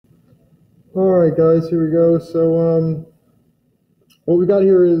All right, guys, here we go. So, what we got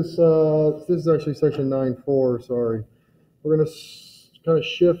here is this is actually section 9.4. Sorry, we're going to kind of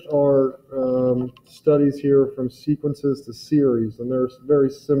shift our studies here from sequences to series, and they're very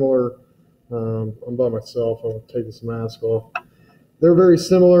similar. I'm by myself. I'll take this mask off. They're very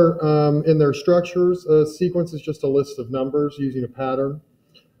similar in their structures. A sequence is just a list of numbers using a pattern.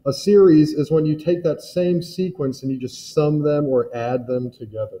 A series is when you take that same sequence and you just sum them or add them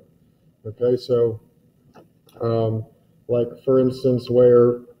together. Okay, so like for instance,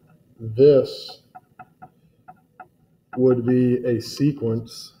 where this would be a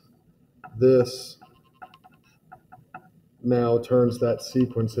sequence, this now turns that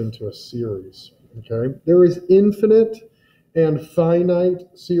sequence into a series. Okay, there is infinite and finite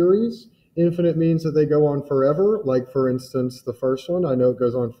series. Infinite means that they go on forever. Like for instance, the first one, I know it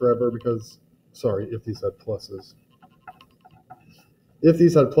goes on forever because, sorry, if these had pluses. If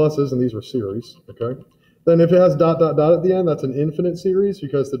these had pluses and these were series, okay? Then if it has dot, dot, dot at the end, that's an infinite series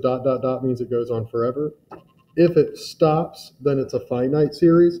because the dot, dot, dot means it goes on forever. If it stops, then it's a finite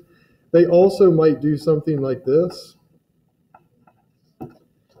series. They also might do something like this,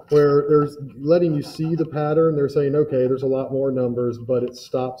 where there's letting you see the pattern. They're saying, okay, there's a lot more numbers, but it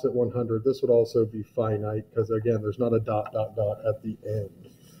stops at 100. This would also be finite because, again, there's not a dot, dot, dot at the end,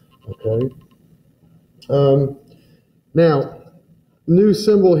 okay? Now, new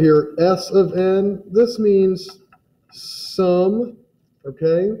symbol here, S of n. This means sum,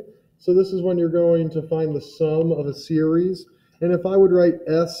 okay? So this is when you're going to find the sum of a series. And if I would write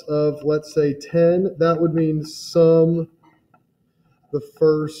S of, let's say, 10, that would mean sum the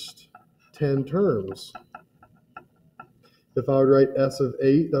first 10 terms. If I would write S of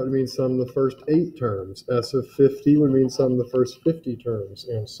 8, that would mean sum the first 8 terms. S of 50 would mean sum the first 50 terms,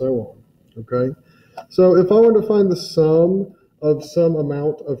 and so on, okay? So if I were to find the sum of some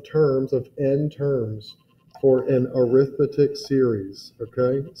amount of terms, of n terms, for an arithmetic series,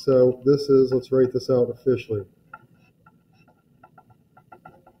 okay? So this is, let's write this out officially.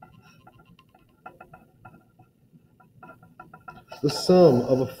 The sum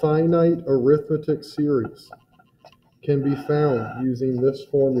of a finite arithmetic series can be found using this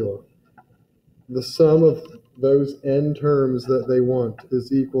formula. The sum of those n terms that they want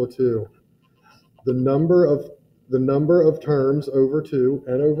is equal to the number of terms over 2,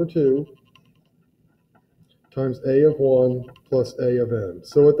 n over 2, times a of 1 plus a of n.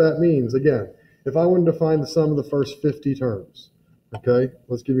 So what that means, again, if I wanted to find the sum of the first 50 terms, okay,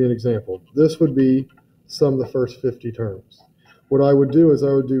 let's give you an example. This would be sum of the first 50 terms. What I would do is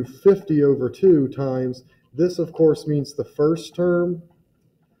I would do 50 over 2 times, this of course means the first term,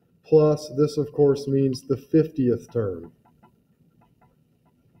 plus this of course means the 50th term.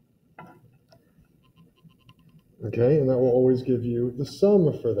 Okay, and that will always give you the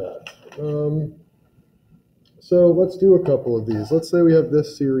sum for that. So let's do a couple of these. Let's say we have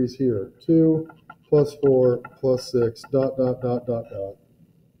this series here, 2 plus 4 plus 6, dot, dot, dot, dot, dot,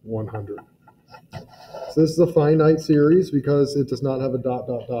 100. So this is a finite series because it does not have a dot,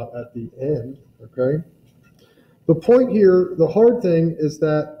 dot, dot at the end, okay? The point here, the hard thing is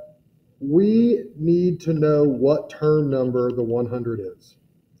that we need to know what term number the 100 is,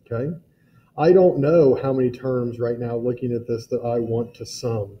 okay? I don't know how many terms right now looking at this that I want to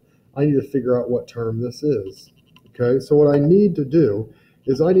sum. I need to figure out what term this is, okay? So what I need to do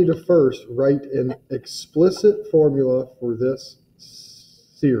is I need to first write an explicit formula for this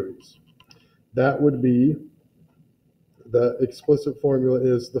series. That would be, the explicit formula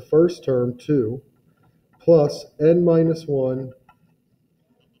is the first term, 2, plus n minus 1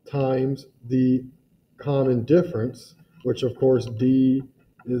 times the common difference, which of course d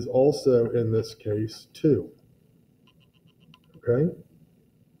is also in this case 2. Okay?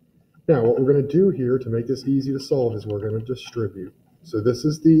 Now what we're going to do here to make this easy to solve is we're going to distribute. So this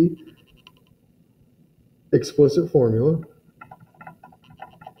is the explicit formula.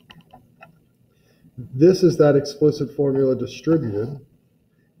 This is that explicit formula distributed.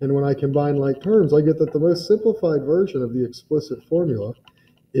 And when I combine like terms, I get that the most simplified version of the explicit formula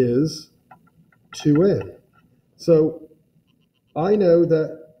is 2n. So I know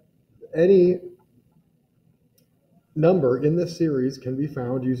that any number in this series can be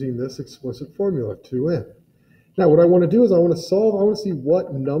found using this explicit formula, 2n. Now what I want to do is I want to see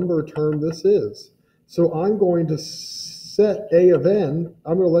what number term this is. So I'm going to set a of n,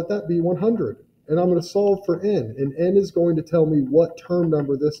 I'm going to let that be 100. And I'm going to solve for n. And n is going to tell me what term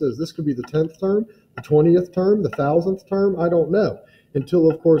number this is. This could be the 10th term, the 20th term, the 1000th term. I don't know until,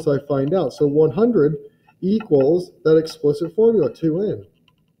 of course, I find out. So 100 equals that explicit formula, 2n.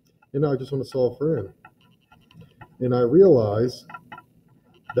 And now I just want to solve for n. And I realize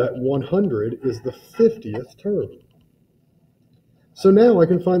that 100 is the 50th term. So now I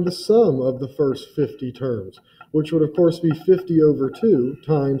can find the sum of the first 50 terms, which would of course be 50 over 2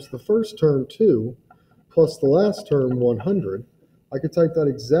 times the first term 2 plus the last term 100. I could type that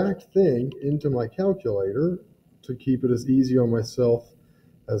exact thing into my calculator to keep it as easy on myself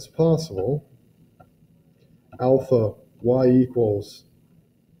as possible. Alpha y equals,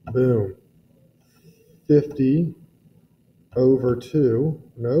 boom, 50 over 2,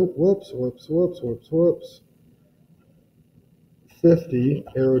 nope, whoops, 50,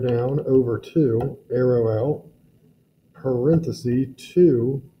 arrow down, over 2, arrow out, parenthesis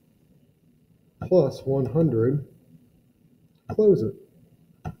 2 plus 100, close it.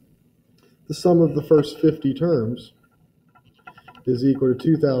 The sum of the first 50 terms is equal to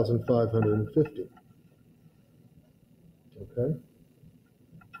 2,550. Okay?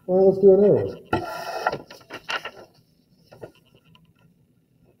 All right, let's do another one.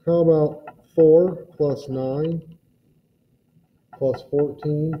 How about 4 plus 9 plus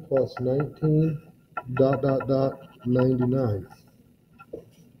 14 plus 19, ... 99.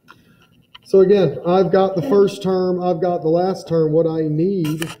 So again, I've got the first term, I've got the last term. What I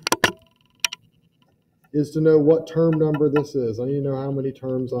need is to know what term number this is. I need to know how many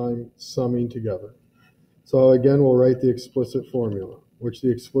terms I'm summing together. So again, we'll write the explicit formula, which the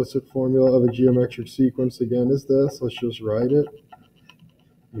explicit formula of a geometric sequence, again, is this. Let's just write it.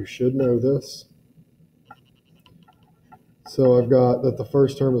 You should know this. So I've got that the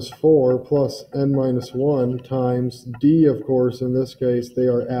first term is 4 plus n minus 1 times d, of course, in this case, they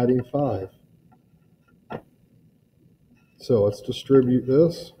are adding 5. So let's distribute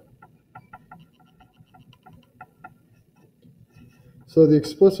this. So the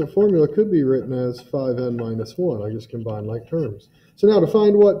explicit formula could be written as 5n minus 1. I just combine like terms. So now to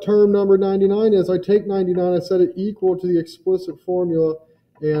find what term number 99 is, I take 99, I set it equal to the explicit formula,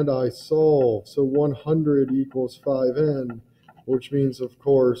 and I solve. So 100 equals 5n, which means, of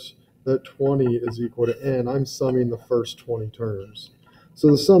course, that 20 is equal to n. I'm summing the first 20 terms.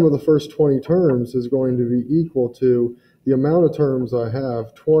 So the sum of the first 20 terms is going to be equal to the amount of terms I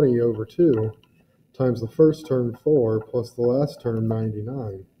have, 20 over 2, times the first term 4 plus the last term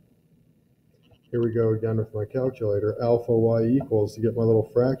 99. Here we go again with my calculator. Alpha y equals, to get my little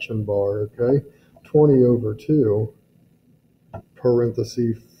fraction bar, okay, 20 over 2,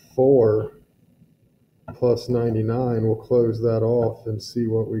 parenthesis 4 plus 99. We'll close that off and see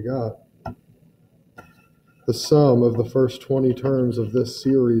what we got. The sum of the first 20 terms of this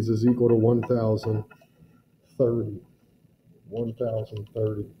series is equal to 1,030.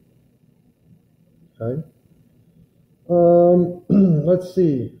 1,030. Okay. Let's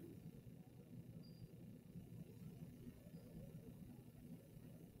see.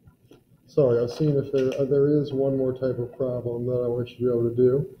 Sorry, I was seeing if there is one more type of problem that I want you to be able to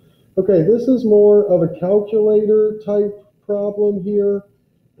do. Okay, this is more of a calculator type problem here,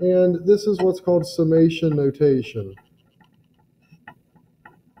 and this is what's called summation notation.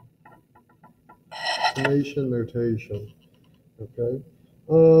 Summation notation. Okay.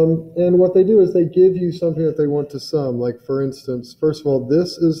 And what they do is they give you something that they want to sum. Like, for instance, first of all,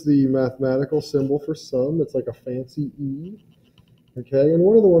 this is the mathematical symbol for sum. It's like a fancy E. Okay, and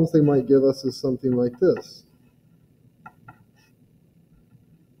one of the ones they might give us is something like this.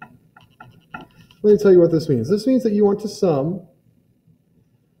 Let me tell you what this means. This means that you want to sum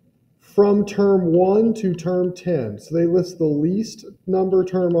from term 1 to term 10. So they list the least number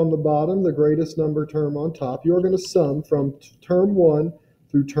term on the bottom, the greatest number term on top. You're going to sum from term 1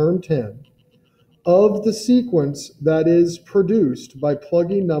 through term 10 of the sequence that is produced by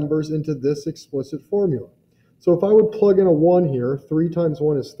plugging numbers into this explicit formula. So if I would plug in a 1 here, 3 times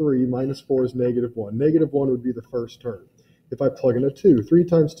 1 is 3, minus 4 is negative 1. Negative 1 would be the first term. If I plug in a 2, 3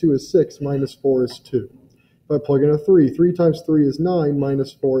 times 2 is 6, minus 4 is 2. If I plug in a 3, 3 times 3 is 9,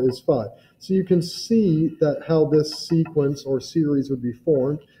 minus 4 is 5. So you can see that how this sequence or series would be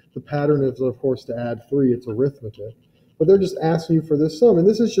formed. The pattern is, of course, to add 3. It's arithmetic. But they're just asking you for this sum, and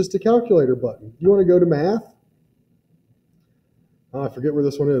this is just a calculator button. You want to go to math? Oh, I forget where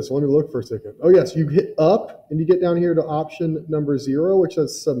this one is, so let me look for a second. Oh, yes, you hit up, and you get down here to option number 0, which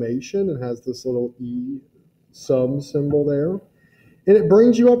says summation, and has this little E sum symbol there. And it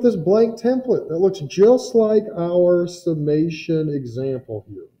brings you up this blank template that looks just like our summation example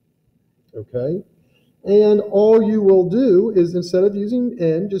here. Okay? And all you will do is, instead of using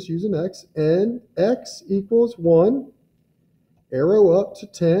n, just use an x. N, x equals 1, arrow up to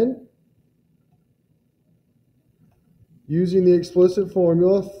 10. Using the explicit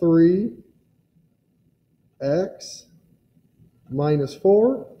formula, 3x minus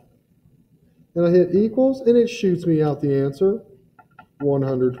 4. And I hit equals, and it shoots me out the answer.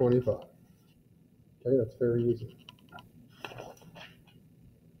 125. Okay, that's very easy.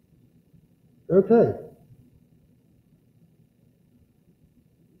 Okay.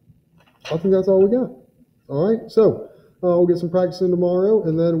 I think that's all we got. All right, so we'll get some practice in tomorrow,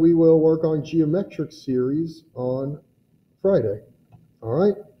 and then we will work on geometric series on Friday. All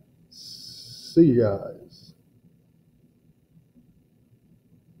right, see you guys.